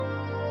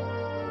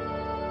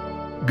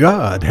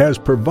God has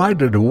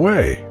provided a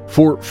way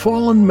for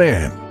fallen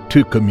man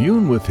to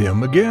commune with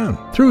Him again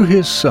through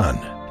His Son,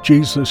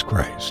 Jesus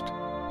Christ.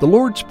 The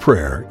Lord's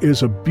Prayer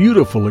is a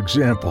beautiful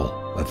example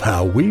of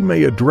how we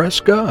may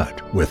address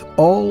God with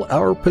all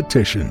our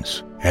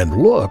petitions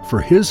and look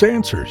for His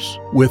answers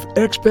with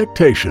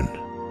expectation.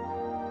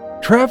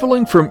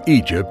 Traveling from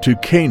Egypt to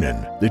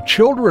Canaan, the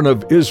children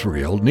of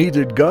Israel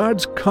needed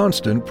God's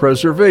constant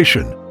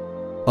preservation.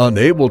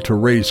 Unable to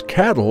raise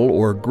cattle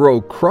or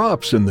grow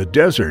crops in the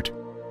desert,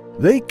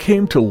 they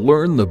came to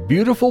learn the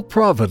beautiful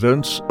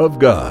providence of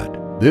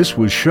God. This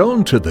was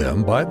shown to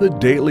them by the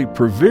daily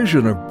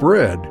provision of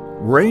bread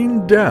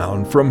rained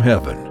down from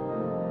heaven.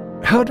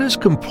 How does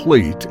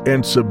complete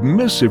and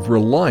submissive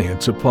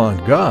reliance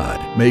upon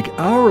God make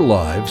our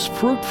lives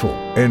fruitful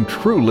and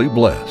truly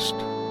blessed?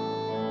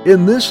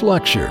 In this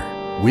lecture,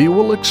 we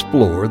will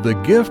explore the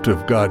gift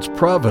of God's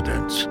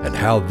providence and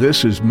how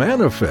this is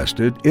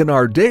manifested in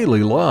our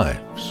daily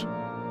lives.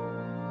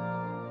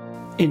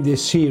 In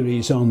this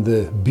series on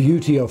the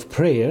beauty of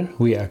prayer,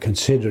 we are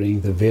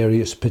considering the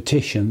various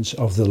petitions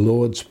of the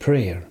Lord's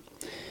Prayer.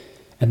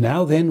 And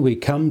now then we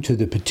come to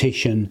the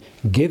petition,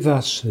 "Give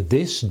us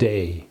this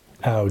day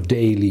our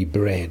daily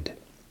bread."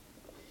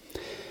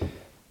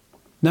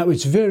 Now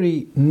it's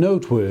very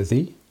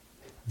noteworthy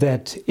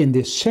that in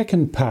this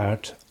second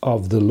part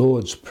of the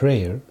Lord's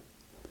Prayer,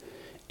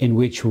 in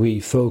which we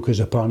focus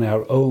upon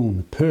our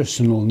own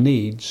personal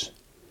needs,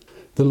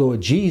 the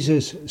Lord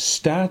Jesus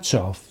starts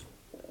off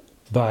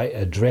by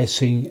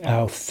addressing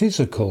our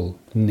physical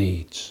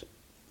needs.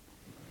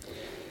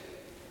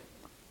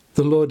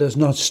 The Lord does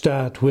not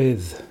start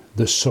with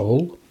the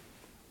soul.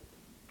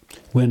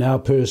 When our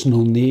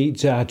personal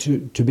needs are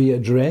to be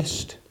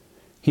addressed,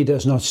 He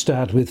does not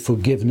start with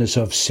forgiveness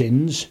of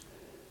sins,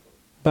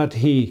 but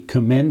He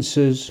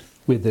commences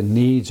with the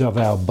needs of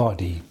our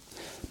body,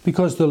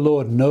 because the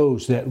Lord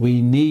knows that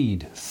we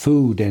need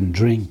food and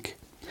drink,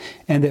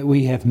 and that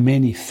we have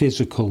many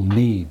physical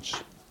needs.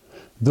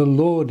 The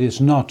Lord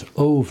is not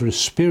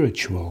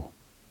over-spiritual.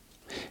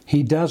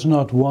 He does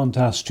not want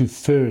us to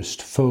first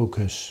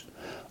focus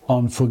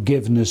on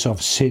forgiveness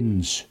of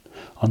sins,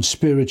 on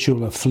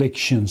spiritual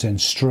afflictions and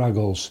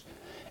struggles,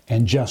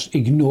 and just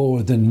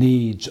ignore the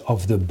needs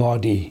of the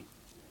body.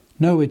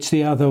 No, it's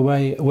the other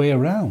way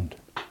around.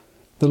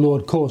 The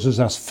Lord causes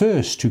us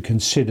first to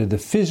consider the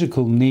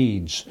physical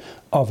needs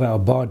of our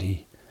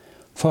body.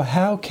 For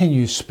how can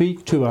you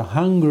speak to a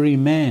hungry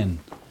man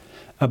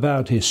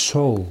about his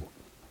soul?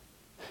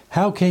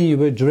 How can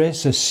you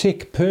address a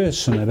sick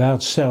person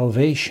about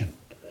salvation?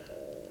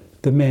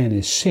 The man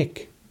is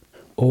sick,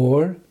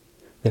 or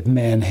the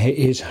man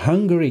is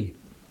hungry.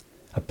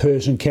 A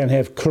person can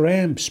have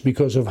cramps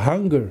because of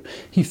hunger.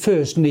 He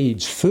first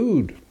needs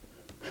food,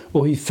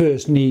 or he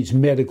first needs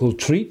medical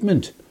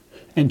treatment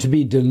and to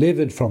be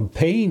delivered from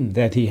pain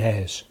that he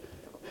has.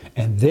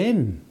 And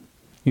then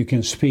you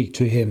can speak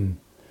to him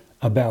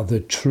about the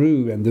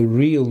true and the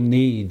real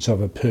needs of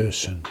a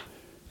person.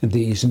 And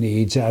these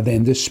needs are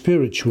then the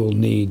spiritual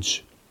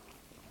needs.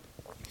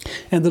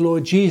 And the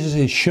Lord Jesus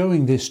is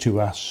showing this to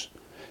us,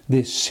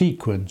 this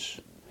sequence,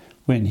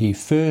 when He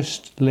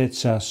first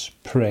lets us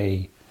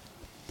pray,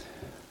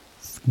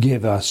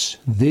 "Give us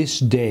this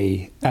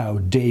day our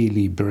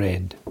daily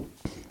bread."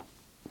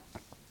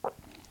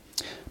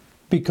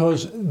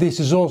 Because this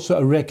is also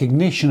a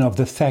recognition of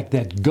the fact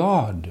that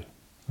God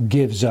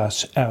gives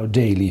us our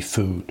daily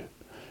food.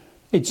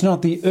 It's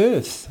not the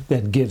earth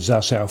that gives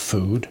us our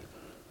food.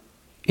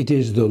 It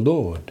is the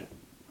Lord.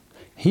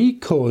 He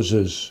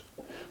causes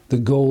the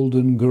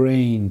golden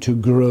grain to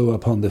grow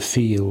upon the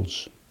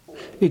fields.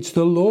 It's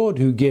the Lord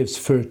who gives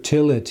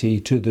fertility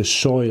to the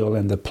soil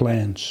and the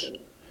plants.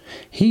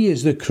 He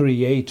is the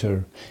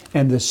creator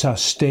and the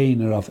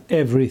sustainer of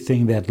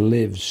everything that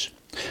lives.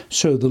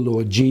 So the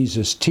Lord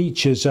Jesus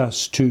teaches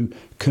us to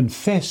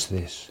confess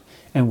this,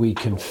 and we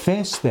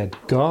confess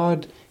that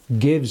God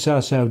gives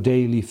us our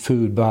daily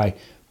food by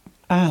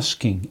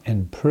asking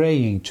and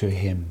praying to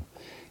Him,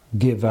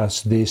 "Give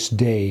us this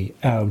day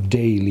our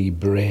daily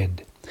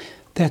bread."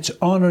 That's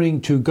honoring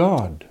to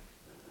God,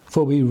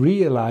 for we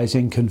realize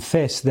and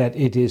confess that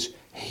it is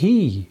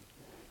He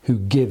who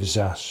gives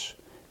us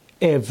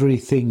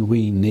everything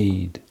we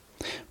need.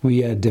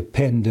 We are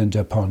dependent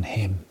upon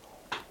Him.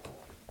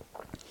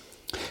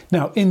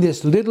 Now, in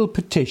this little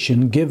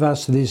petition, "Give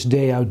us this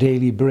day our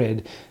daily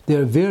bread,"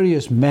 there are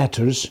various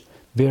matters,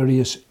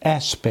 various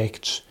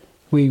aspects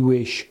we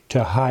wish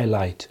to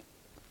highlight.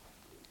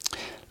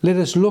 Let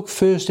us look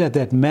first at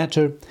that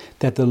matter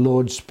that the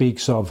Lord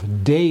speaks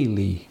of,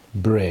 daily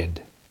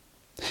bread.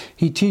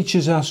 He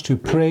teaches us to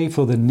pray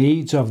for the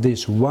needs of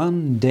this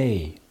one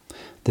day,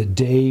 the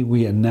day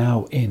we are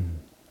now in,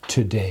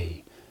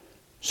 today.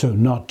 So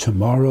not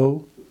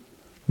tomorrow,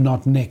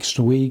 not next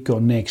week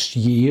or next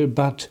year,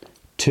 but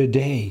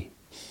today.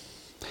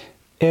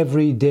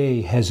 Every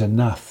day has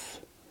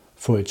enough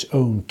for its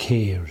own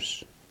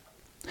cares.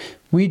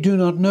 We do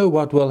not know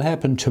what will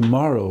happen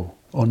tomorrow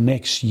or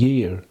next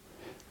year.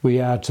 We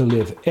are to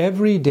live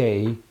every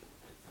day,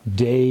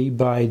 day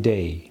by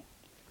day.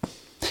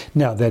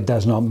 Now, that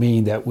does not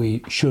mean that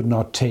we should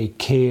not take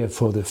care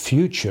for the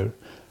future.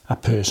 A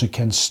person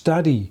can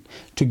study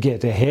to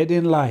get ahead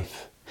in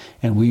life.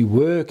 And we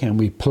work and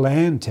we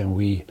plant and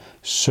we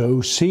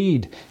sow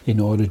seed in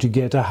order to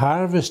get a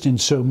harvest in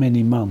so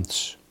many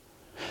months.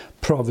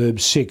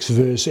 Proverbs 6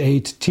 verse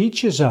 8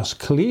 teaches us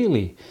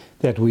clearly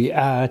that we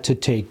are to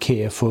take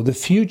care for the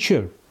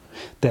future.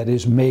 That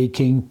is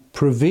making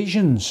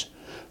provisions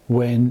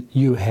when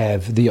you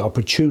have the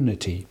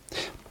opportunity.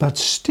 But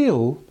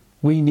still,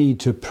 we need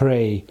to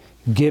pray,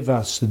 give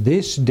us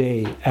this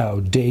day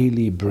our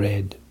daily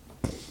bread.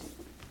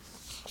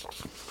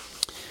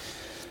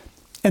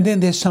 And then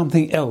there's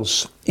something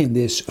else in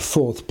this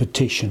fourth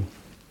petition,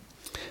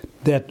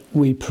 that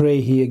we pray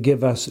here,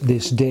 give us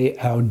this day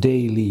our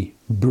daily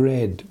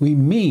bread. We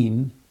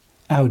mean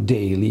our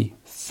daily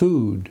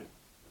food.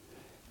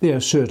 There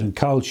are certain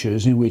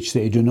cultures in which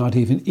they do not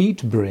even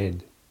eat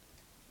bread.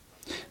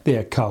 There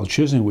are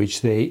cultures in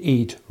which they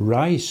eat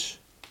rice,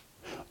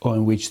 or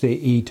in which they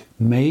eat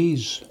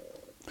maize.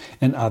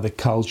 And other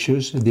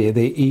cultures, there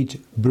they eat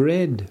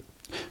bread.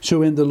 So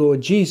when the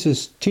Lord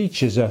Jesus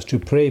teaches us to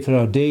pray for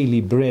our daily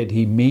bread,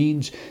 he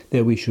means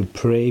that we should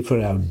pray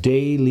for our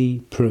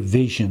daily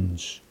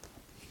provisions,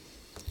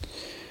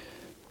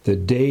 the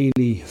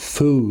daily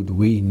food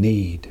we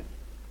need.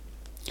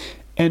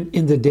 And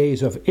in the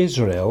days of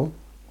Israel,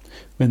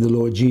 when the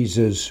Lord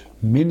Jesus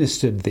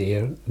ministered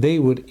there, they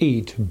would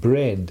eat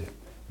bread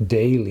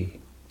daily.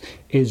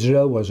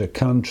 Israel was a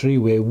country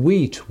where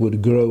wheat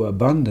would grow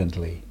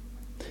abundantly,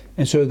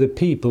 and so the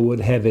people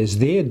would have as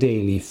their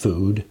daily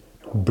food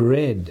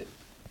bread.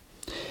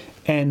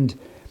 And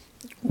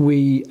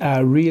we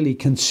are really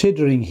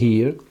considering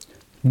here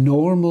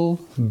normal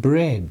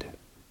bread.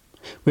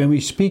 When we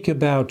speak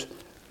about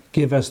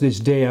give us this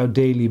day our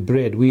daily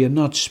bread, we are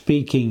not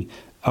speaking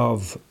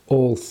of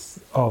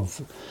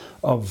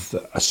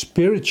a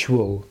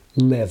spiritual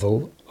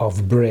level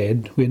of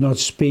bread. We're not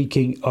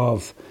speaking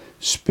of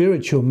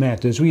spiritual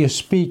matters. We are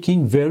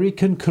speaking very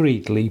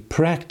concretely,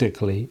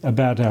 practically,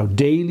 about our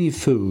daily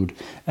food,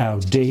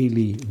 our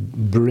daily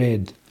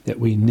bread that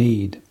we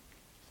need.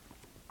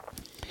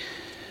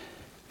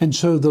 And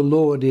so the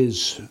Lord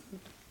is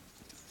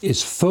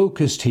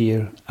focused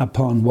here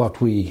upon what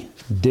we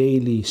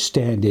daily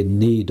stand in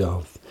need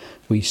of.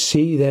 We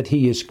see that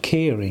he is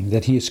caring,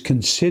 that he is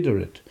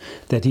considerate,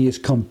 that he is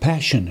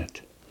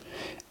compassionate.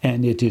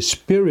 And it is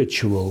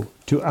spiritual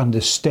to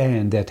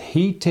understand that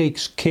he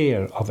takes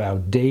care of our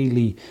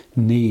daily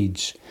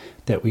needs,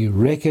 that we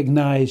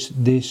recognize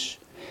this,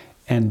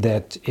 and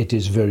that it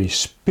is very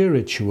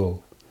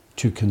spiritual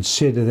to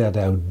consider that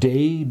our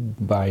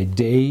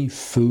day-by-day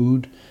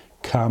food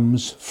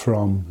comes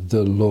from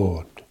the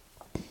Lord.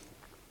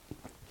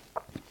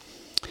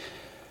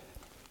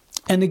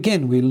 And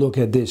again, we look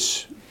at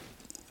this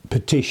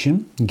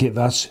petition, give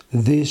us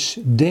this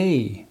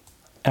day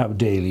our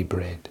daily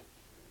bread.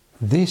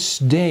 This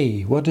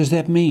day, what does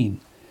that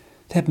mean?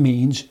 That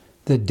means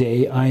the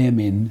day I am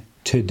in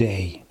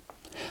today.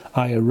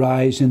 I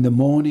arise in the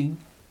morning,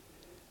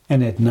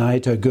 and at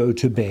night I go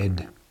to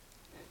bed.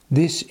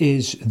 This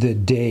is the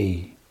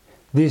day,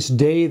 this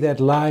day that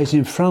lies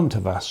in front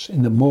of us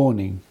in the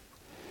morning,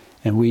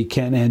 and we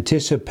can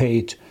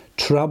anticipate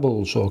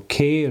troubles or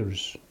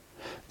cares.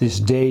 This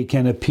day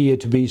can appear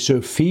to be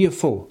so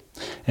fearful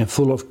and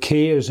full of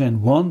cares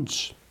and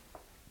wants.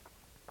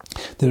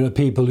 There are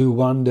people who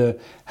wonder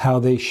how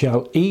they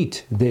shall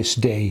eat this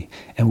day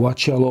and what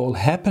shall all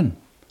happen.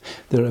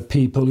 There are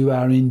people who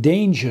are in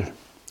danger,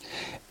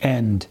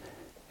 and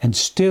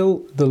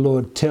still the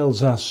Lord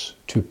tells us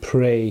to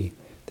pray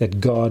that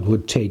God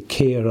would take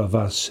care of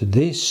us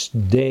this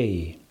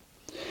day.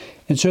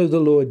 And so the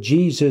Lord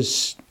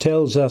Jesus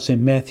tells us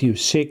in Matthew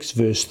 6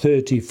 verse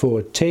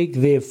 34, "Take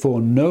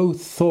therefore no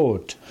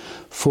thought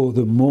for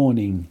the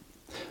morning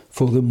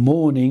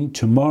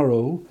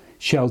tomorrow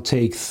shall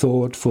take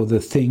thought for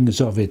the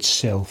things of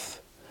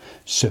itself.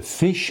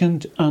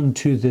 Sufficient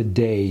unto the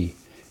day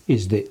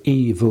is the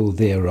evil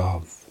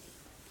thereof."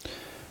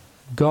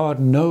 God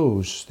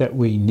knows that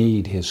we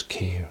need his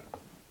care.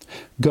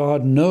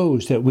 God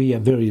knows that we are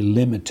very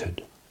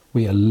limited.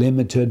 We are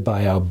limited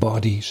by our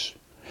bodies.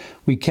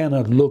 We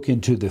cannot look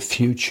into the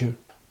future.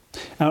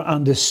 Our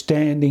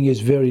understanding is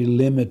very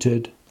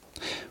limited.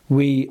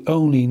 We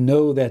only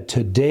know that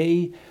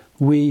today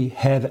we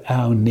have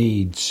our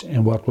needs,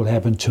 and what will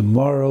happen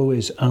tomorrow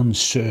is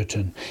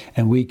uncertain,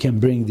 and we can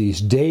bring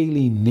these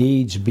daily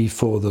needs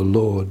before the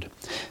Lord.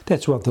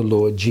 That's what the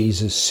Lord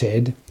Jesus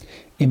said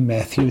in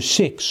Matthew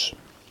 6,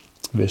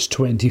 verse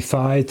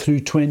 25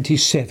 through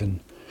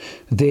 27.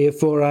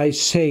 "Therefore I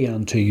say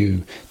unto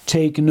you,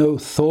 take no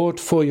thought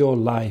for your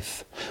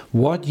life,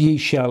 what ye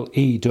shall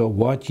eat or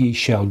what ye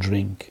shall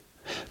drink,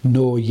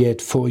 nor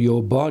yet for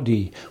your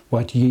body,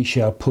 what ye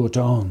shall put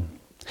on.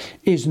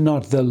 Is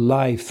not the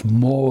life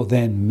more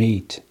than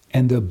meat,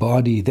 and the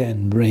body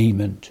than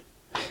raiment?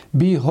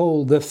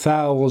 Behold the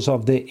fowls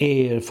of the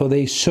air, for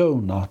they sow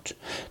not,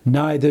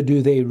 neither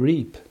do they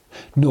reap,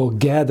 nor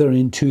gather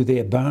into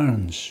their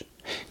barns,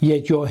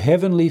 yet your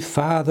heavenly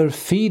Father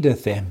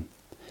feedeth them.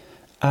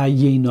 Are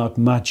ye not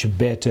much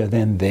better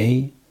than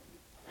they?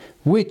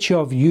 Which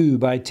of you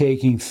by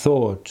taking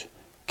thought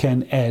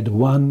can add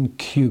 1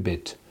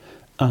 cubit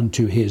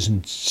unto his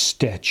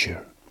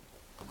stature?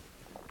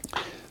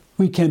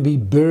 We can be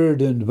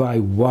burdened by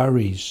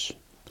worries.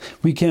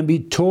 We can be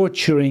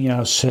torturing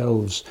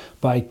ourselves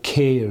by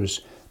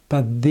cares,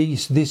 but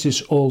this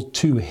is all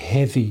too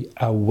heavy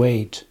a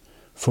weight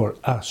for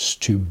us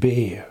to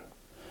bear.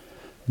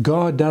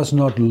 God does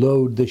not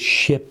load the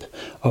ship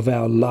of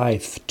our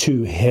life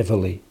too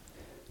heavily,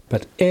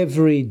 but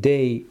every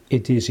day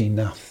it is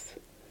enough.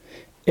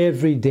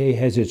 Every day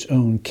has its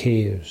own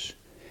cares,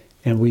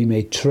 and we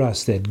may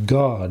trust that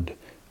God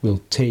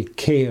will take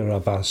care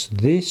of us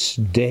this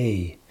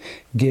day.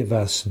 Give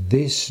us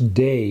this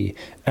day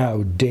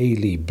our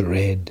daily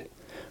bread.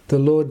 The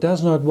Lord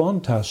does not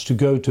want us to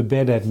go to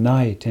bed at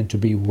night and to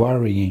be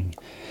worrying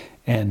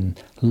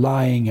and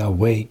lying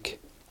awake,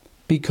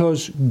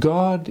 because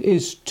God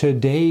is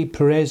today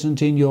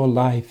present in your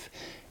life,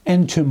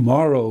 and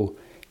tomorrow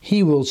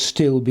He will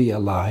still be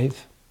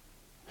alive.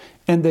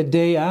 And the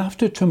day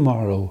after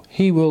tomorrow,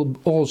 He will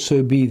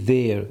also be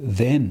there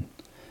then.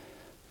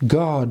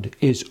 God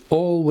is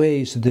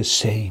always the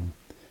same.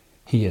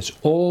 He has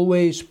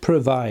always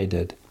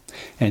provided,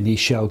 and He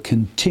shall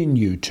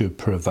continue to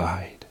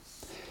provide.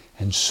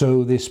 And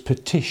so this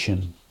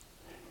petition,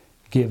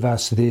 give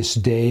us this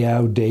day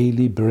our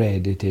daily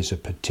bread, it is a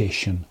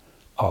petition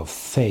of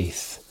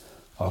faith,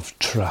 of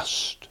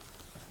trust.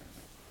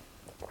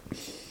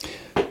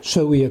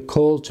 So we are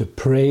called to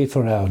pray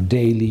for our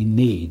daily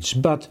needs,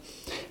 but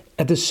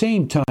at the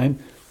same time,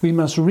 we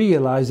must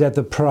realize that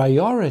the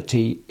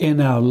priority in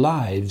our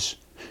lives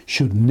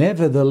should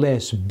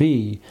nevertheless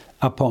be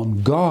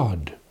upon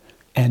God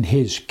and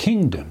His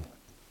kingdom.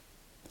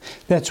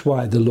 That's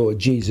why the Lord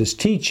Jesus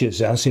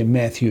teaches us in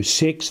Matthew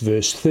 6,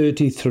 verse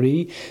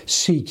 33,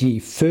 seek ye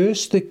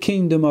first the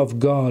kingdom of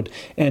God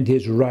and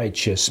His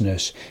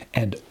righteousness,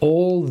 and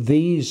all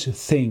these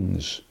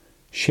things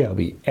shall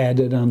be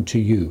added unto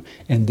you.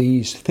 And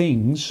these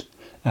things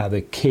are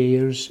the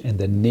cares and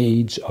the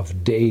needs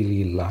of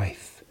daily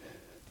life.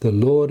 The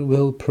Lord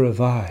will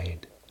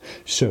provide.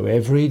 So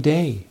every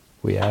day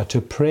we are to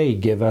pray,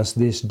 give us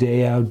this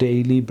day our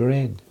daily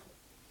bread.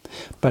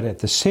 But at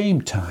the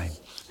same time,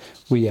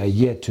 we are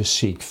yet to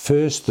seek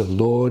first the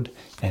Lord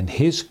and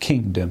His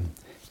kingdom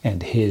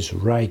and His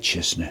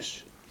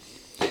righteousness.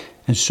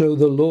 And so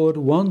the Lord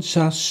wants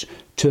us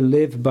to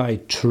live by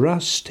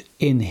trust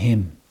in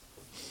Him.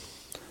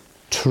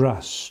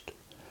 Trust.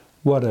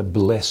 What a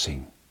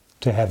blessing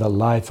to have a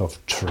life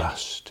of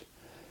trust.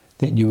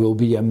 Then you will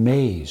be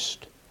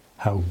amazed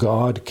how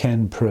God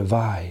can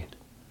provide.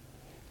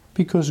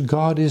 Because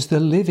God is the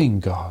living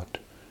God.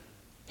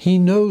 He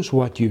knows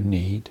what you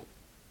need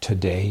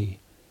today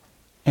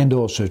and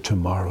also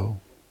tomorrow.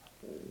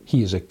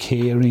 He is a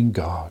caring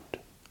God.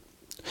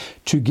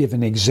 To give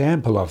an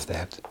example of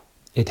that,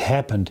 it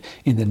happened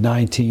in the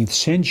 19th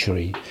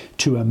century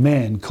to a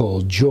man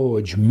called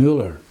George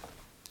Muller.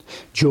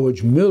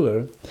 George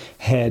Muller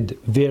had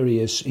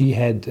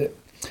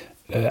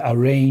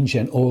arranged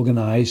and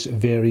organized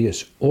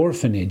various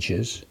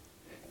orphanages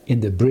in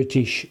the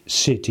British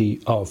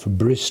city of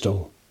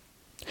Bristol.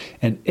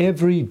 And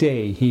every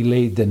day he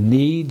laid the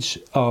needs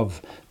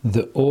of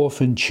the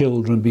orphan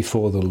children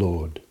before the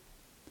Lord.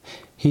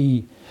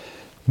 He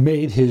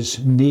made his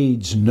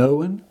needs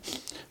known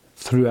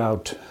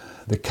throughout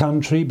the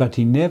country, but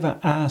he never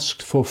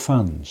asked for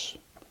funds.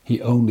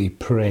 He only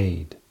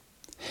prayed.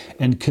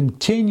 And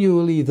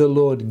continually the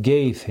Lord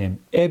gave him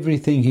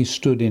everything he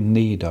stood in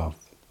need of.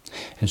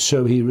 And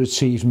so he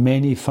received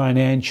many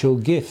financial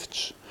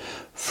gifts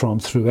from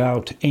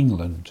throughout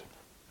England.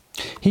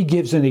 He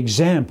gives an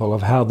example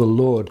of how the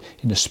Lord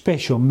in a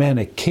special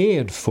manner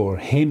cared for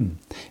him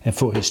and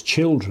for his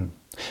children.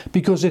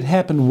 Because it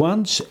happened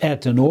once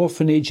at an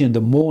orphanage in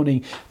the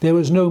morning, there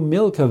was no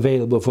milk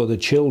available for the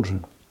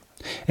children.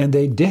 And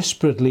they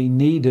desperately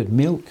needed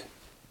milk.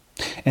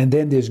 And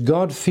then this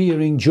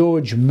God-fearing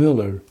George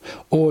Muller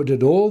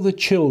ordered all the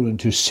children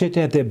to sit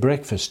at their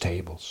breakfast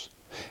tables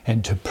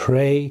and to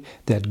pray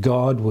that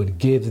God would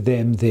give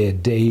them their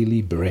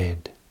daily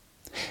bread.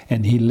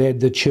 And he led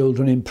the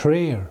children in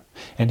prayer,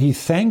 and he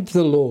thanked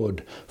the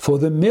Lord for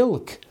the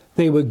milk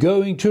they were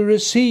going to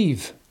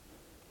receive.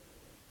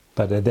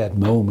 But at that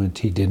moment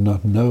he did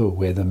not know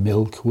where the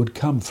milk would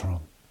come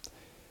from.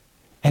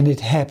 And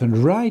it happened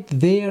right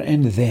there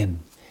and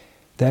then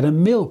that a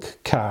milk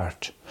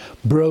cart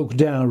broke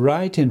down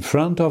right in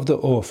front of the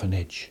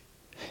orphanage.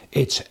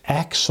 Its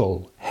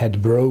axle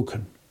had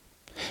broken.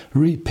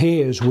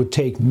 Repairs would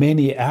take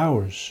many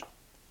hours.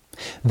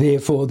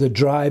 Therefore the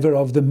driver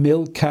of the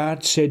milk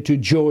cart said to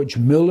George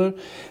Muller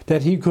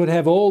that he could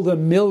have all the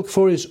milk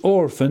for his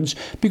orphans,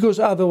 because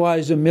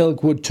otherwise the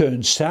milk would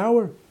turn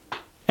sour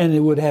and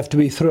it would have to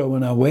be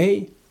thrown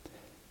away.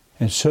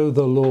 And so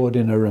the Lord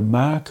in a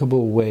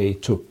remarkable way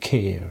took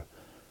care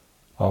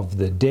of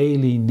the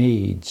daily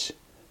needs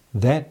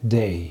that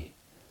day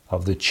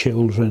of the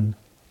children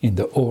in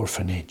the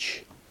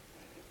orphanage.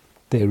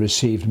 They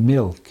received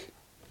milk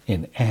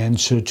in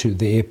answer to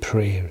their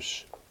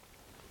prayers.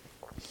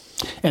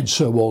 And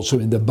so also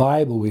in the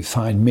Bible we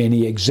find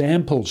many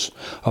examples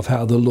of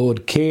how the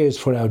Lord cares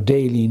for our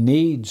daily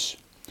needs.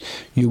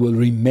 You will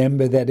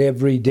remember that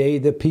every day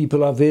the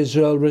people of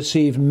Israel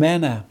received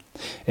manna.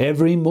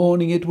 Every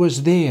morning it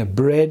was there,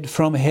 bread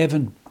from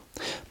heaven.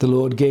 The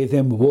Lord gave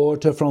them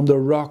water from the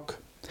rock.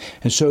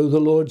 And so the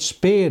Lord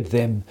spared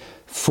them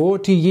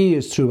 40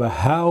 years through a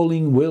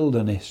howling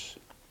wilderness.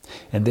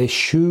 And their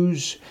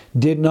shoes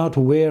did not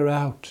wear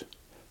out.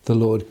 The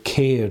Lord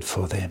cared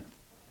for them.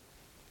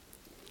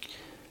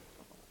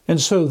 And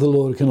so the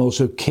Lord can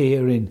also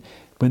care when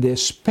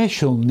there's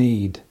special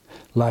need,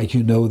 like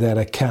that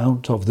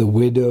account of the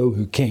widow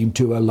who came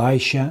to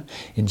Elisha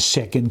in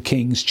 2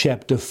 Kings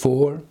chapter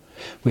 4,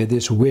 where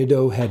this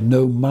widow had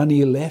no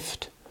money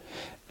left,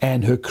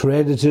 and her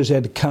creditors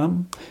had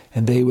come,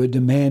 and they were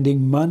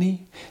demanding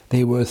money.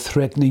 They were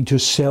threatening to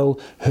sell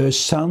her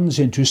sons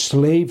into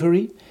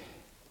slavery.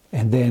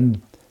 And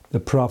then the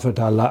prophet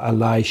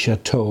Elisha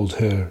told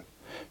her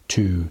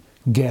to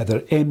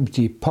gather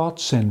empty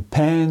pots and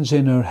pans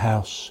in her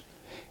house.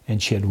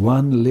 And she had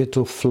one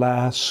little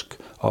flask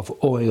of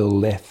oil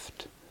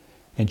left.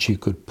 And she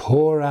could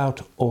pour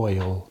out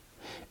oil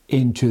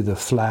into the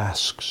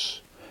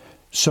flasks.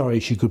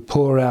 She could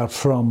pour out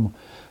from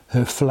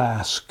her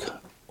flask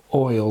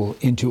oil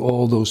into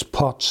all those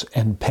pots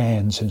and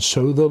pans. And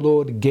so the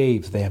Lord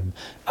gave them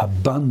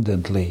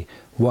abundantly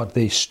what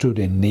they stood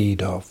in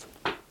need of.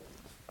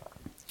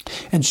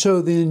 And so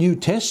in the New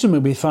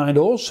Testament we find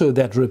also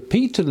that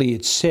repeatedly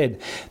it's said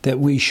that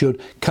we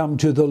should come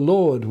to the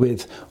Lord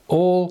with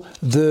all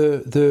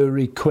the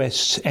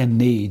requests and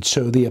needs.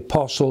 So the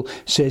apostle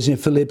says in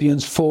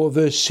Philippians 4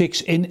 verse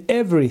 6, in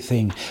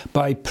everything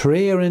by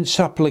prayer and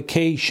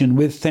supplication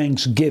with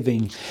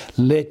thanksgiving,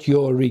 let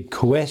your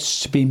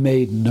requests be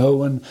made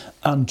known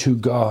unto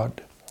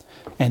God.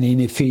 And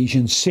in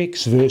Ephesians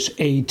 6 verse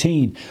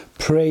 18,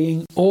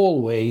 praying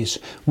always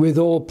with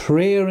all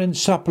prayer and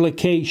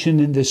supplication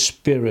in the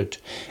Spirit,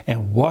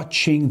 and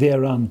watching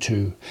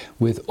thereunto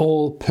with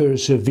all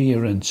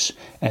perseverance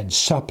and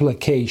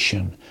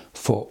supplication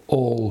for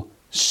all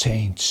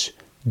saints.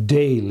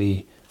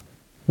 Daily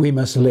we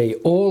must lay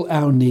all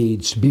our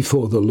needs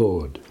before the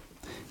Lord.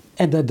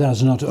 And that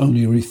does not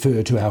only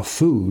refer to our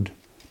food,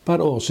 but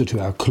also to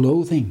our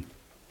clothing.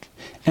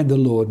 And the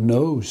Lord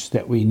knows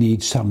that we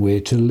need somewhere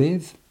to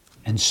live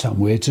and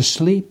somewhere to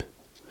sleep.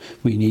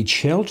 We need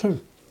shelter.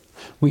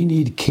 We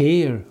need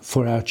care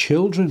for our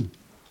children.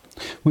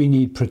 We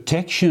need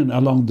protection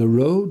along the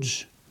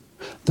roads.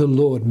 The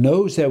Lord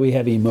knows that we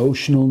have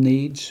emotional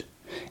needs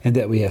and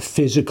that we have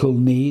physical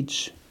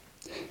needs.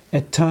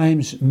 At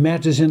times,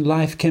 matters in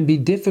life can be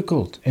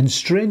difficult and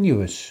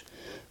strenuous.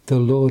 The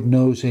Lord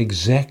knows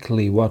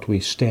exactly what we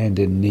stand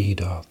in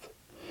need of.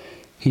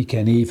 He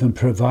can even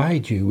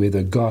provide you with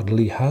a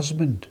godly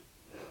husband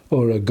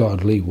or a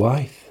godly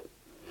wife,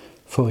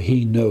 for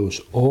He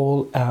knows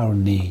all our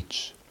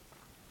needs.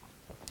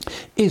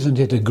 Isn't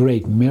it a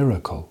great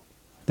miracle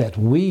that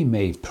we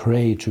may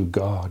pray to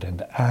God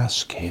and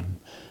ask Him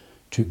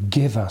to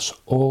give us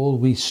all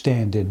we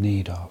stand in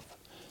need of?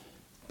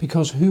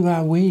 Because who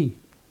are we?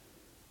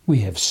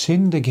 We have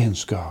sinned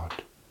against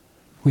God.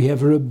 We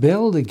have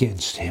rebelled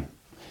against Him.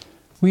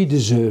 We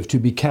deserve to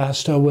be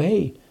cast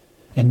away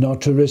and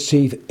not to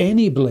receive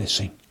any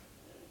blessing.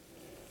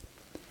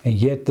 And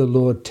yet the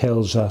Lord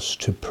tells us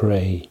to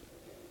pray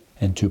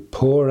and to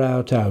pour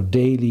out our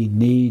daily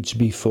needs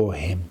before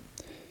Him,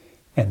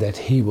 and that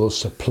He will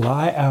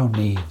supply our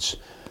needs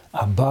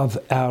above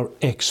our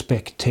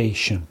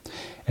expectation.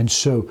 And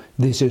so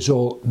this is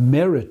all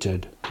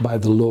merited by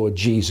the Lord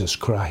Jesus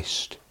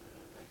Christ.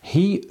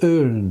 He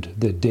earned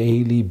the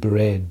daily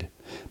bread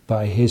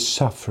by His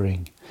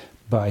suffering,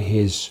 by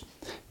His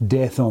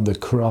death on the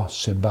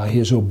cross, and by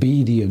His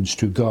obedience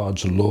to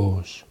God's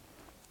laws.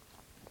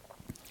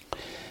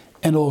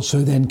 And also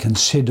then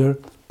consider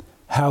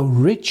how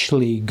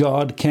richly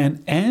God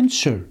can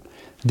answer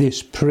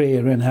this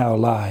prayer in our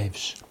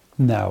lives.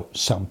 Now,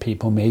 some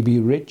people may be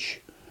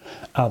rich,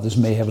 others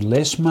may have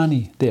less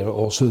money. There are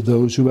also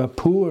those who are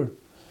poor.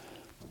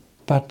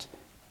 But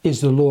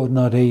is the Lord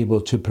not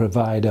able to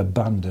provide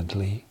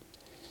abundantly,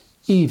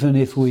 even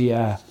if we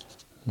are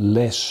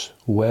less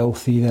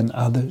wealthy than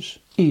others?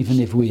 Even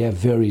if we have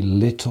very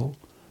little,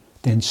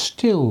 then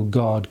still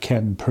God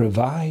can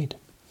provide.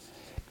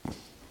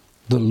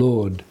 The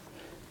Lord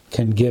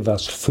can give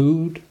us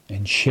food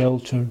and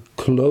shelter,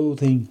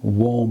 clothing,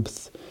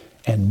 warmth,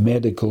 and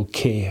medical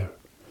care.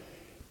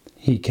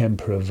 He can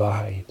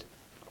provide.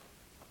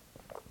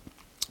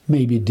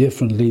 Maybe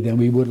differently than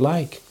we would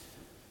like,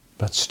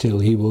 but still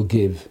He will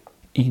give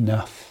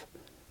enough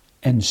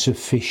and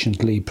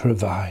sufficiently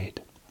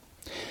provide.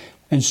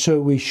 And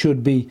so we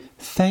should be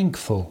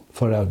thankful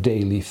for our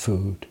daily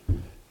food.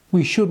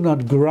 We should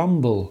not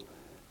grumble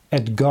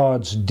at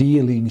God's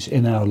dealings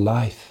in our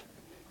life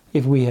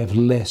if we have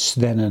less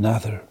than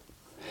another.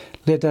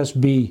 Let us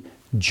be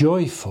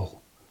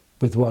joyful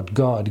with what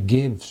God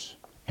gives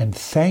and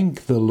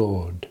thank the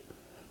Lord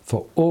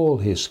for all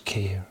His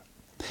care.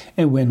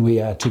 And when we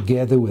are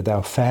together with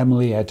our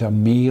family at a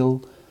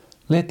meal,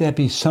 Let that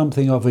be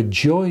something of a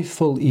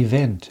joyful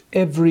event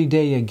every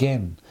day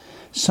again,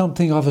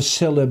 something of a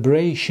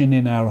celebration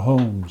in our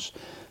homes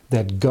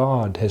that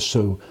God has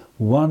so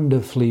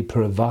wonderfully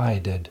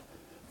provided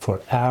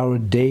for our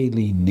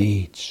daily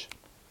needs.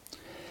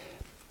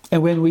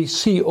 And when we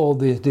see all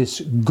this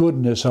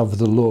goodness of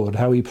the Lord,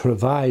 how He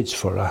provides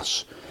for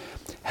us,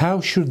 how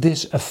should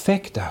this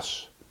affect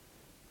us?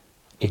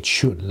 It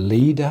should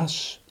lead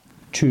us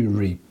to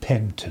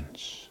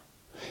repentance.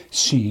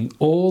 Seeing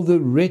all the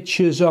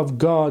riches of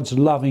God's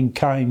loving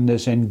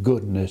kindness and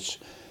goodness,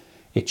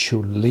 it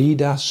should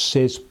lead us,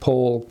 says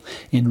Paul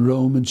in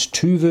Romans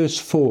 2 verse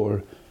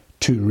 4,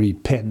 to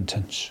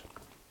repentance.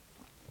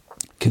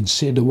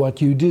 Consider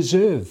what you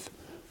deserve.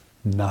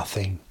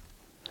 Nothing.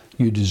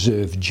 You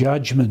deserve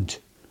judgment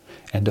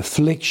and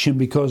affliction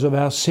because of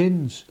our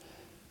sins.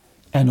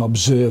 And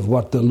observe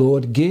what the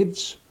Lord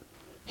gives.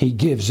 He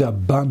gives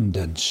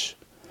abundance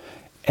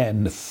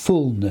and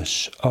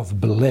fullness of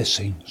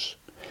blessings.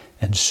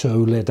 And so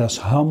let us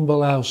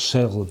humble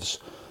ourselves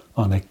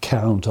on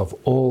account of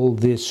all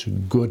this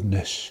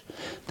goodness.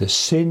 The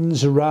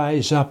sins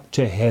rise up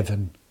to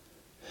heaven,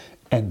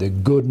 and the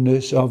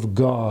goodness of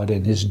God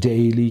and His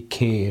daily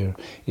care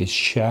is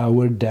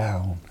showered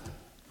down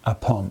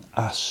upon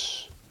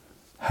us.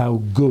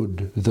 How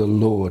good the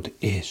Lord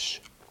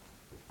is.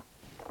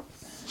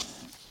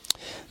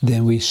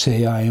 Then we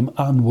say, I am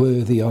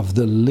unworthy of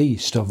the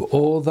least of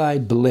all thy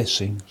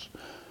blessings.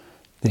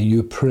 Then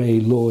you pray,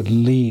 Lord,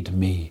 lead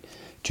me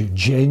to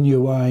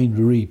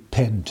genuine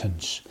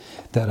repentance,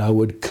 that I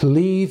would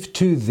cleave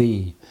to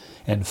thee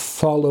and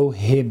follow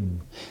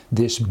Him,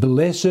 this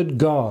blessed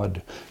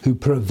God who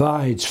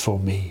provides for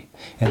me,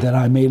 and that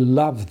I may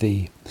love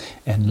thee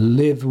and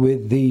live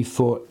with thee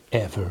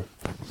forever.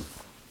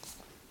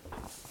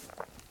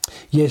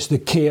 Yes, the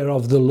care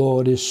of the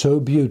Lord is so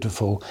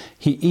beautiful.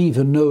 He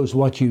even knows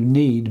what you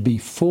need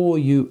before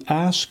you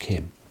ask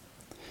Him.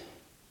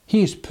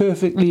 He is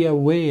perfectly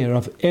aware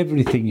of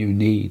everything you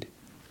need.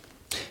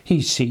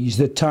 He sees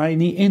the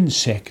tiny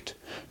insect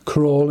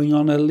crawling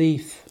on a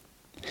leaf,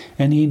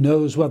 and He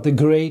knows what the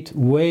great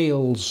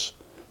whales,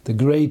 the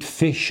great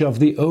fish of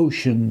the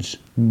oceans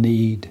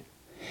need.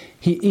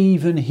 He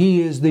even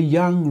hears the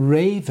young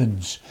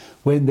ravens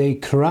when they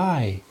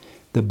cry,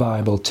 the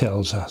Bible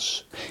tells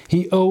us.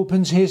 He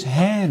opens His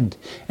hand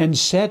and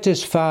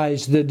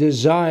satisfies the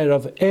desire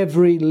of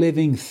every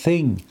living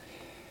thing.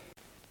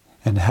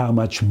 And how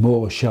much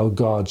more shall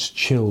God's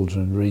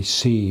children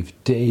receive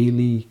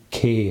daily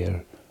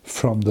care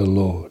from the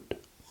Lord?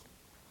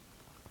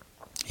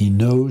 He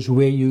knows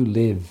where you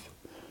live.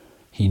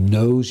 He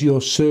knows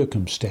your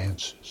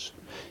circumstances.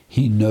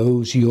 He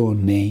knows your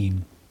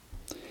name.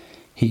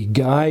 He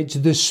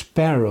guides the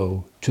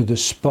sparrow to the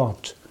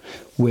spot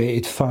where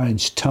it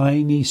finds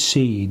tiny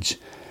seeds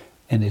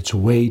and it's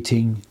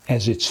waiting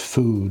as its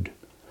food.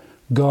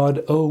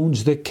 God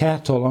owns the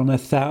cattle on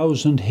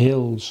 1,000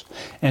 hills,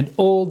 and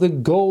all the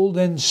gold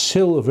and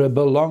silver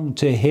belong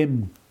to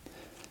Him.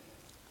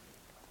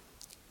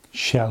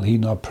 Shall He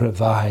not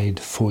provide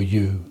for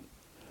you?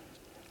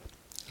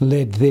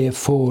 Let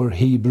therefore,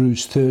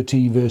 Hebrews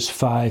 13 verse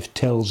 5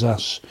 tells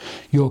us,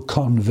 your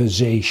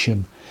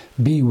conversation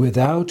be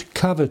without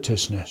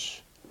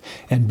covetousness,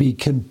 and be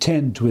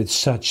content with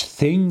such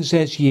things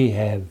as ye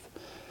have.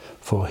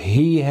 For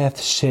He hath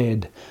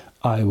said,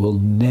 I will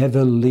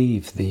never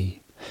leave thee,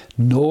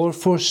 nor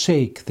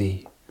forsake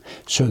thee,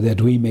 so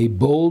that we may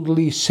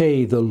boldly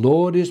say, the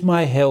Lord is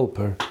my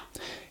helper,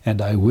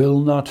 and I will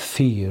not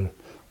fear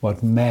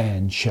what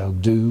man shall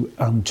do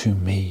unto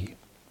me.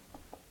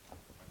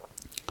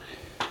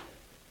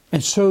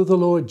 And so the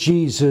Lord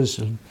Jesus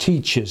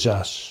teaches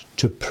us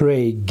to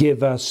pray,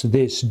 give us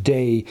this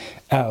day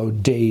our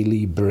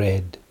daily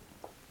bread.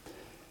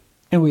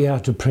 And we are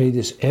to pray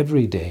this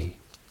every day.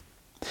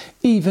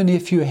 Even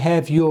if you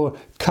have your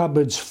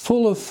cupboards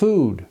full of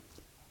food,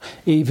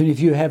 even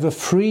if you have a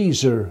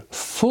freezer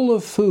full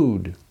of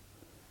food,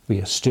 we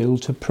are still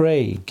to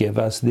pray, give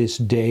us this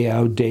day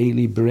our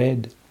daily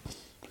bread.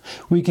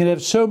 We can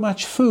have so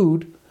much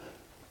food,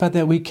 but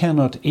that we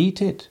cannot eat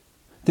it.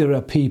 There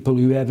are people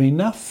who have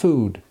enough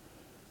food,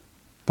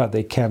 but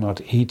they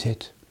cannot eat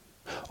it.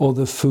 Or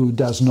the food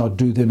does not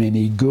do them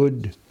any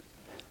good.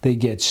 They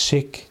get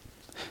sick.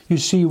 You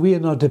see, we are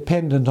not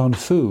dependent on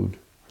food.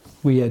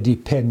 We are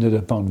dependent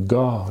upon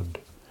God.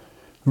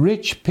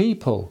 Rich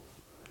people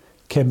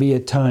can be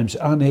at times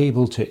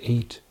unable to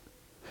eat.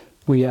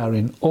 We are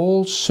in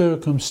all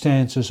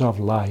circumstances of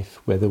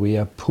life, whether we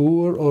are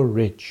poor or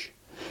rich,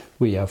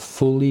 we are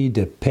fully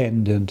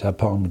dependent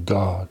upon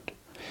God.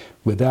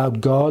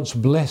 Without God's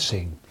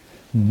blessing,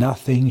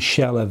 nothing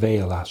shall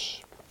avail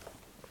us.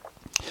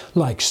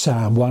 Like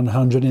Psalm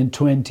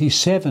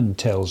 127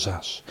 tells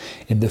us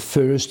in the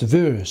first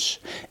verse,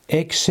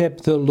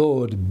 except the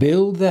Lord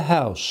build the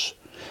house,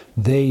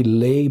 they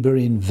labor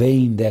in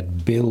vain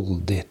that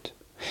build it.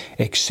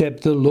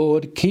 Except the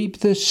Lord keep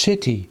the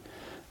city,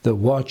 the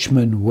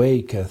watchman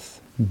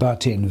waketh,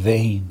 but in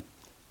vain.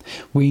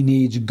 We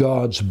need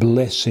God's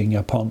blessing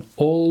upon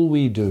all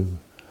we do,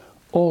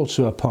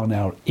 also upon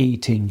our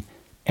eating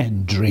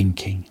and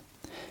drinking.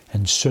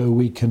 And so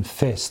we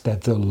confess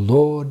that the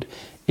Lord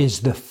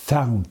is the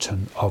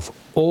fountain of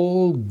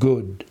all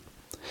good,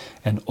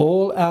 and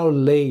all our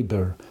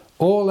labor,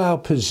 all our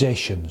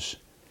possessions,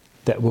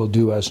 that will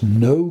do us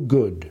no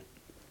good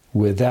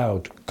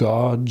without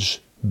God's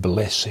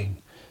blessing.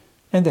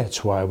 And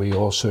that's why we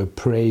also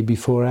pray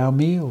before our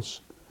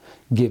meals,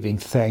 giving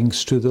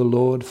thanks to the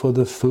Lord for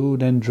the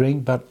food and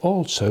drink, but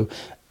also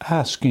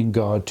asking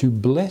God to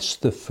bless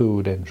the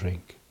food and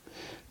drink,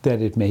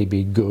 that it may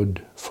be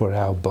good for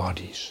our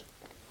bodies.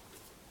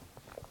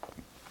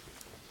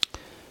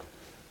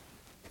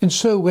 And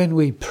so when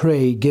we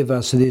pray, give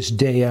us this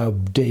day our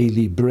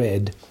daily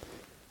bread,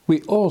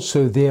 we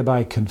also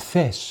thereby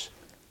confess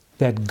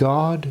that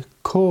God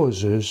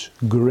causes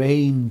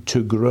grain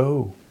to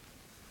grow.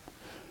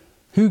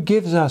 Who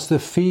gives us the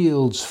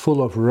fields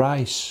full of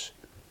rice,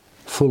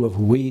 full of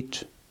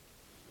wheat?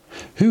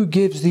 Who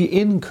gives the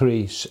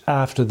increase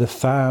after the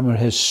farmer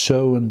has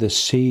sown the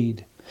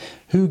seed?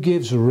 Who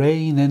gives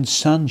rain and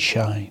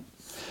sunshine?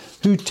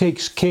 Who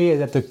takes care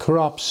that the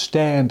crops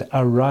stand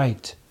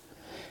aright,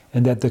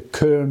 and that the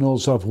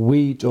kernels of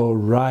wheat or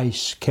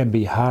rice can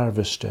be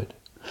harvested?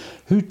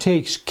 Who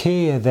takes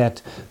care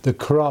that the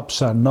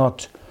crops are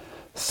not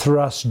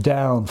thrust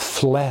down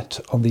flat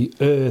on the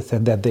earth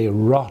and that they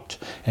rot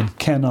and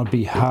cannot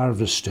be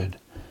harvested?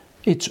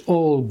 It's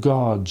all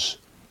God's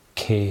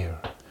care.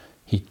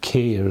 He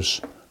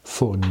cares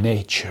for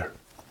nature.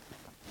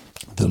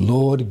 The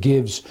Lord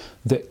gives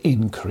the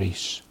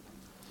increase.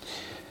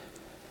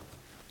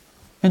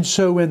 And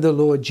so when the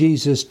Lord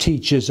Jesus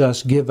teaches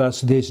us, give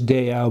us this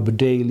day our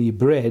daily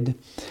bread,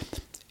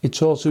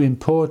 it's also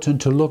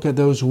important to look at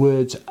those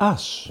words,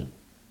 us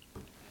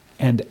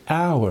and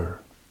our.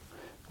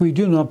 We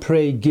do not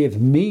pray,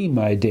 give me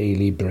my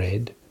daily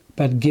bread,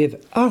 but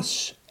give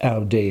us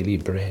our daily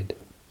bread.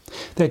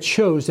 That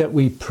shows that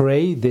we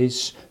pray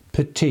this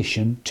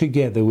petition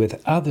together with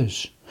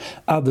others.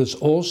 Others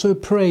also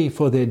pray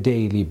for their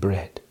daily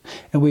bread,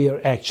 and we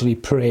are actually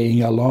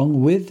praying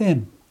along with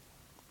them.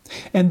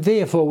 And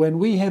therefore, when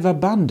we have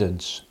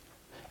abundance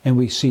and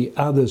we see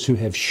others who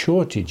have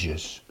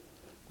shortages,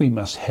 we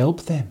must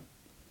help them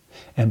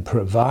and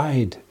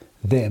provide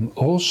them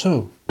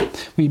also.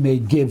 We may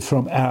give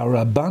from our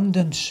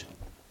abundance.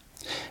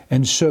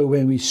 And so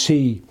when we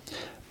see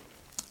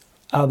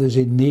others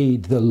in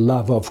need, the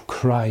love of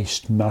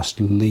Christ must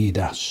lead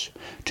us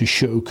to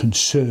show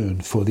concern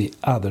for the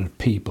other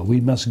people.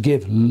 We must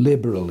give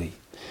liberally,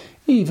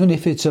 even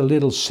if it's a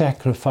little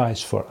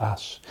sacrifice for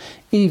us,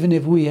 even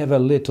if we have a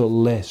little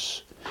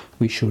less.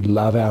 We should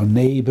love our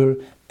neighbor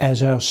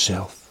as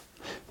ourselves.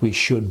 We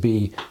should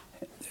be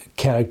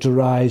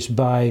characterized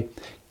by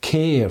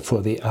care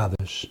for the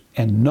others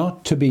and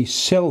not to be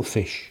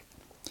selfish.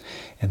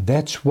 And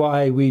that's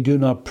why we do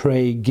not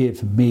pray,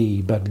 give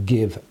me, but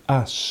give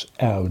us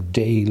our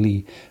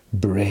daily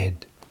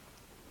bread.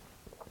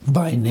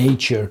 By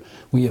nature,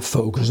 we are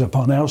focused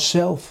upon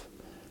ourselves,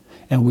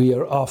 and we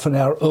are often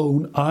our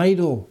own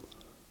idol.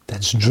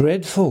 That's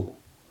dreadful.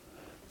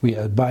 We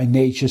are by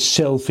nature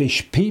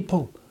selfish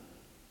people.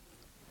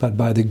 But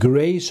by the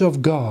grace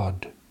of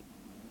God,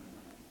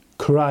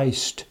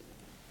 Christ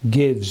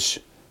gives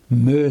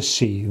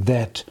mercy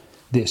that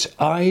this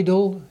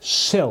idol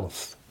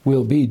self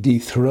will be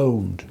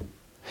dethroned,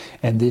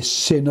 and this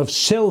sin of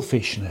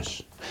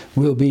selfishness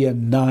will be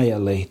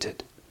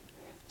annihilated.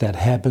 That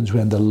happens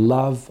when the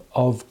love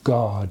of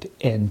God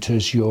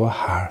enters your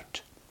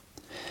heart.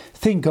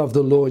 Think of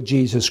the Lord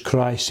Jesus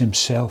Christ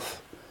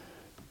himself.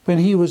 When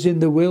he was in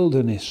the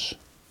wilderness,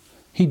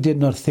 he did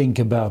not think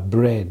about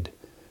bread,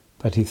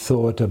 but he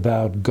thought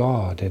about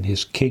God and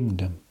his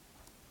kingdom.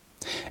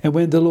 And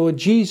when the Lord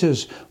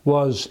Jesus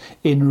was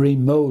in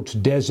remote,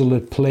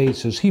 desolate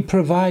places, he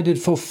provided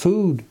for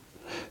food,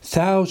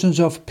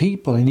 thousands of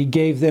people, and he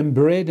gave them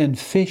bread and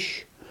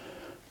fish.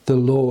 The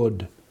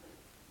Lord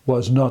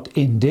was not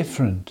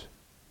indifferent.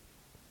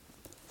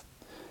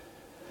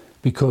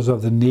 Because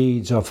of the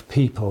needs of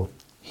people,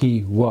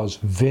 he was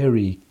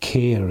very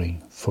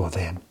caring for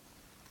them.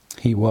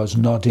 He was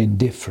not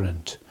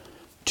indifferent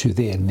to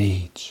their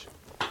needs.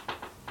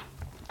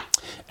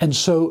 And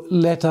so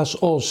let us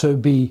also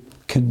be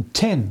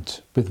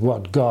content with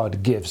what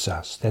God gives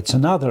us. That's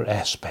another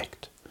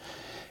aspect.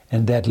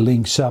 And that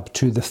links up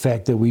to the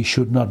fact that we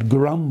should not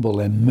grumble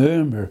and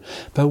murmur,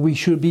 but we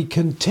should be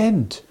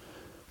content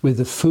with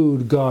the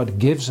food God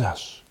gives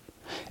us.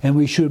 And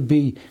we should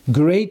be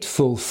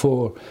grateful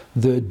for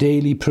the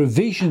daily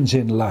provisions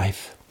in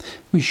life.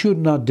 We should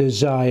not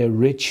desire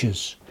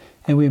riches.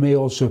 And we may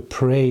also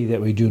pray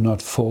that we do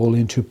not fall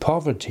into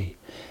poverty,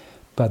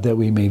 but that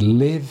we may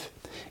live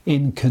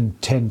in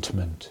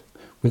contentment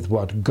with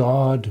what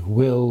God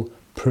will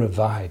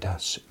provide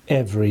us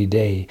every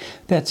day.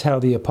 That's how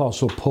the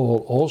Apostle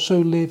Paul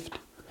also lived.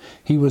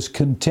 He was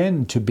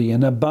content to be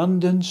in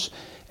abundance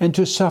and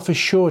to suffer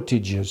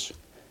shortages,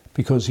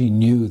 because he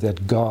knew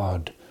that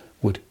God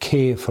would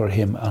care for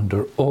him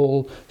under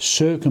all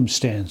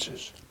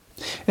circumstances.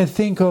 And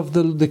think of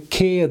the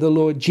care the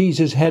Lord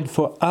Jesus had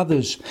for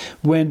others.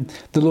 When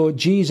the Lord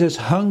Jesus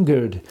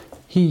hungered,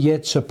 He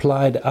yet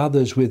supplied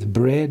others with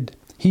bread.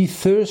 He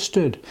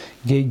thirsted,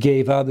 he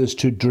gave others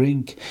to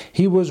drink.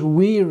 He was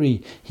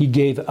weary, he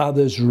gave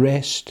others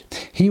rest.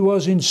 He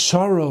was in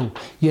sorrow,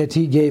 yet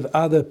he gave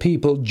other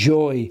people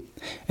joy.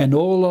 And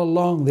all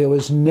along there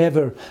was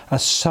never a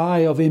sigh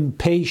of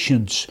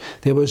impatience.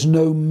 There was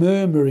no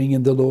murmuring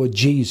in the Lord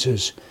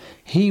Jesus.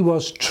 He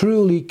was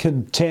truly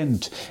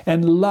content,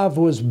 and love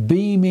was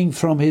beaming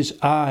from his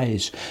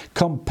eyes.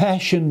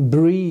 Compassion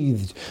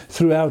breathed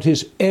throughout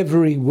his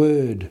every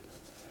word.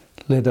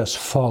 Let us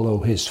follow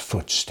his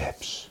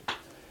footsteps.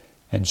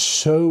 And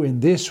so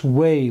in this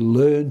way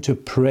learn to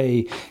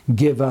pray,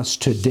 give us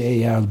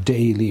today our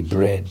daily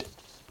bread.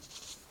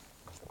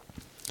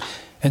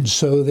 And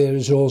so there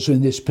is also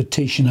in this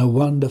petition a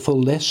wonderful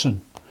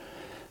lesson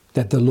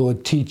that the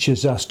Lord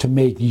teaches us to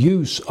make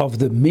use of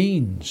the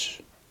means,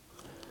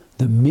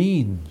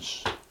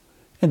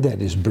 and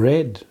that is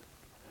bread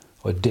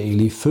or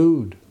daily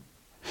food.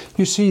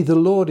 You see, the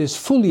Lord is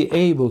fully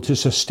able to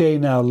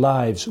sustain our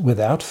lives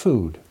without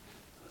food.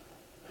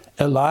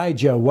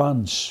 Elijah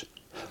once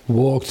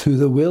walked through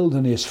the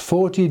wilderness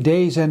 40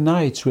 days and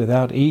nights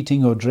without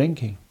eating or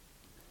drinking.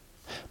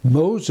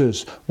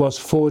 Moses was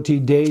 40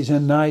 days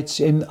and nights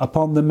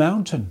upon the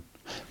mountain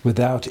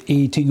without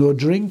eating or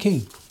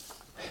drinking.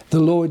 The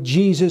Lord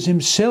Jesus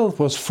himself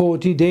was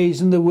 40 days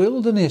in the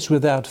wilderness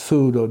without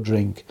food or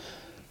drink.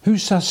 Who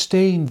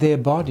sustained their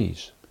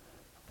bodies?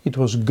 It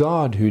was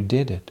God who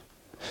did it.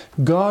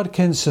 God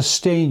can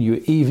sustain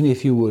you even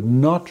if you would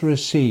not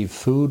receive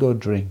food or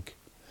drink.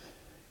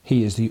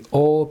 He is the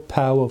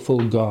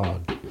all-powerful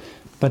God.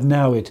 But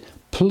now it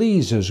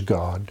pleases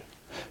God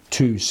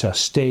to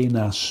sustain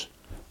us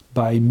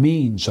by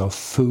means of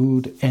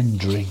food and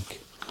drink.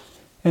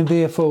 And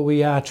therefore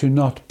we are to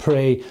not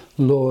pray,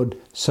 Lord,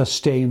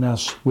 sustain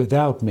us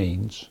without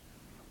means.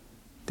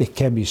 There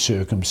can be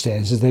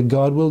circumstances that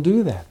God will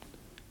do that.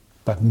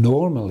 But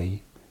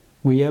normally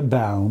we are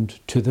bound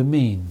to the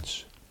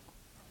means.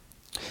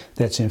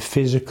 That's in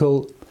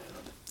physical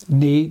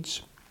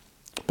needs,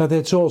 but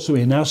that's also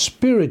in our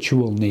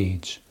spiritual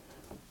needs.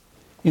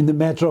 In the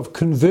matter of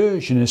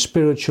conversion and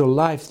spiritual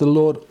life, the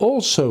Lord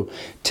also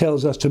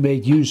tells us to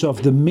make use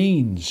of the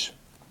means.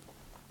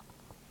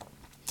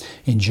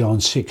 In John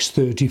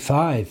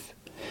 6:35,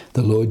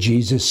 the Lord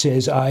Jesus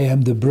says, I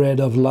am the bread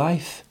of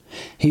life.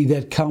 He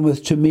that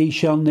cometh to me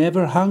shall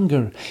never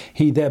hunger.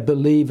 He that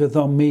believeth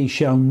on me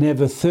shall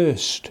never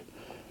thirst.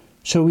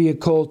 So we are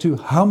called to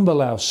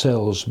humble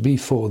ourselves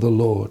before the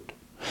Lord,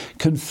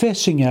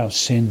 confessing our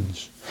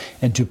sins,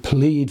 and to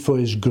plead for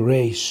his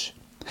grace.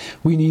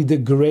 We need the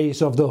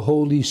grace of the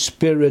Holy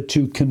Spirit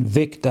to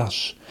convict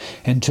us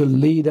and to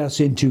lead us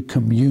into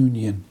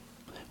communion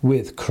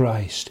with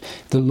Christ.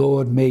 The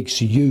Lord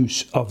makes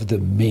use of the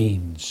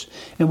means.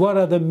 And what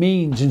are the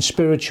means in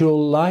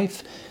spiritual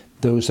life?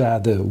 Those are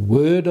the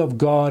Word of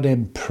God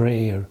and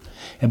prayer.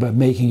 And by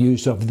making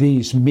use of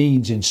these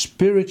means in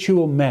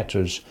spiritual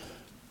matters,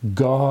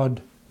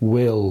 God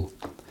will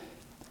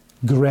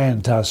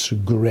grant us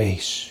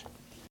grace.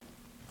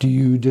 Do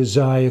you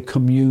desire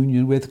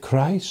communion with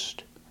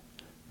Christ?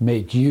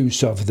 Make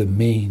use of the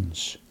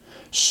means.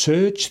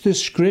 Search the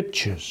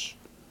Scriptures,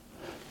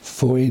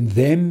 for in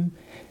them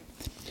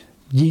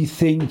ye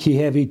think ye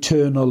have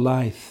eternal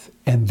life,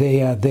 and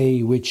they are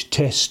they which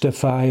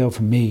testify of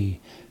me.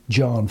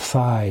 John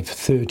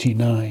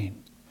 5:39.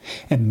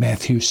 And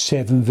Matthew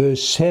 7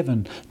 verse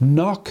 7.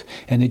 Knock,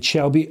 and it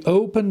shall be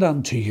opened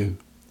unto you.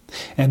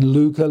 And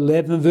Luke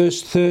 11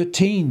 verse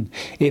 13.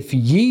 If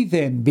ye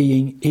then,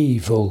 being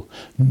evil,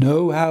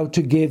 know how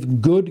to give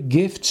good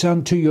gifts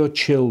unto your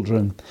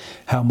children,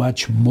 how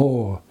much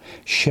more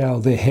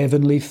shall the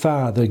Heavenly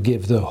Father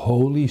give the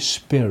Holy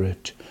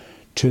Spirit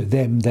to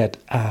them that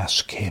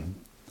ask him?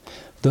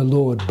 The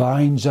Lord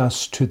binds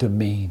us to the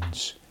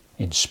means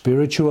in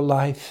spiritual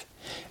life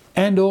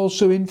and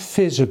also in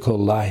physical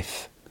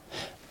life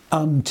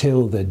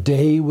until the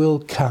day will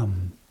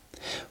come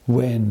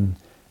when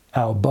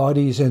our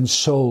bodies and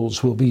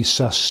souls will be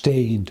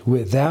sustained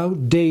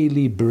without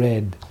daily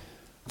bread.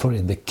 For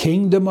in the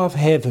kingdom of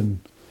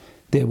heaven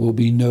there will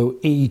be no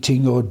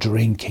eating or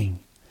drinking,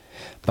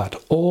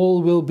 but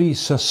all will be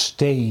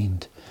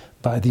sustained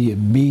by the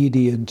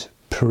immediate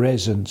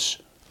presence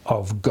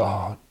of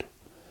God.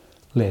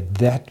 Let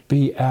that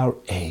be our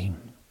aim.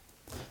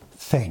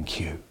 Thank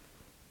you.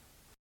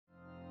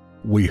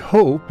 We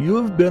hope you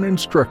have been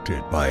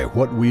instructed by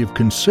what we have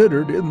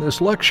considered in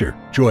this lecture.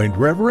 Join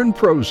Reverend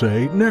Prose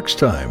next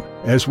time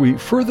as we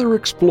further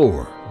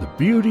explore the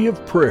beauty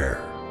of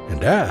prayer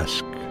and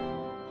ask,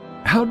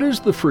 how does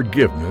the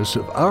forgiveness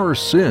of our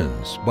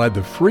sins by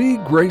the free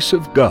grace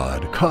of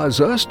God cause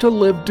us to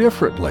live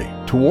differently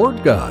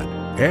toward God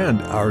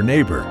and our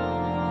neighbor?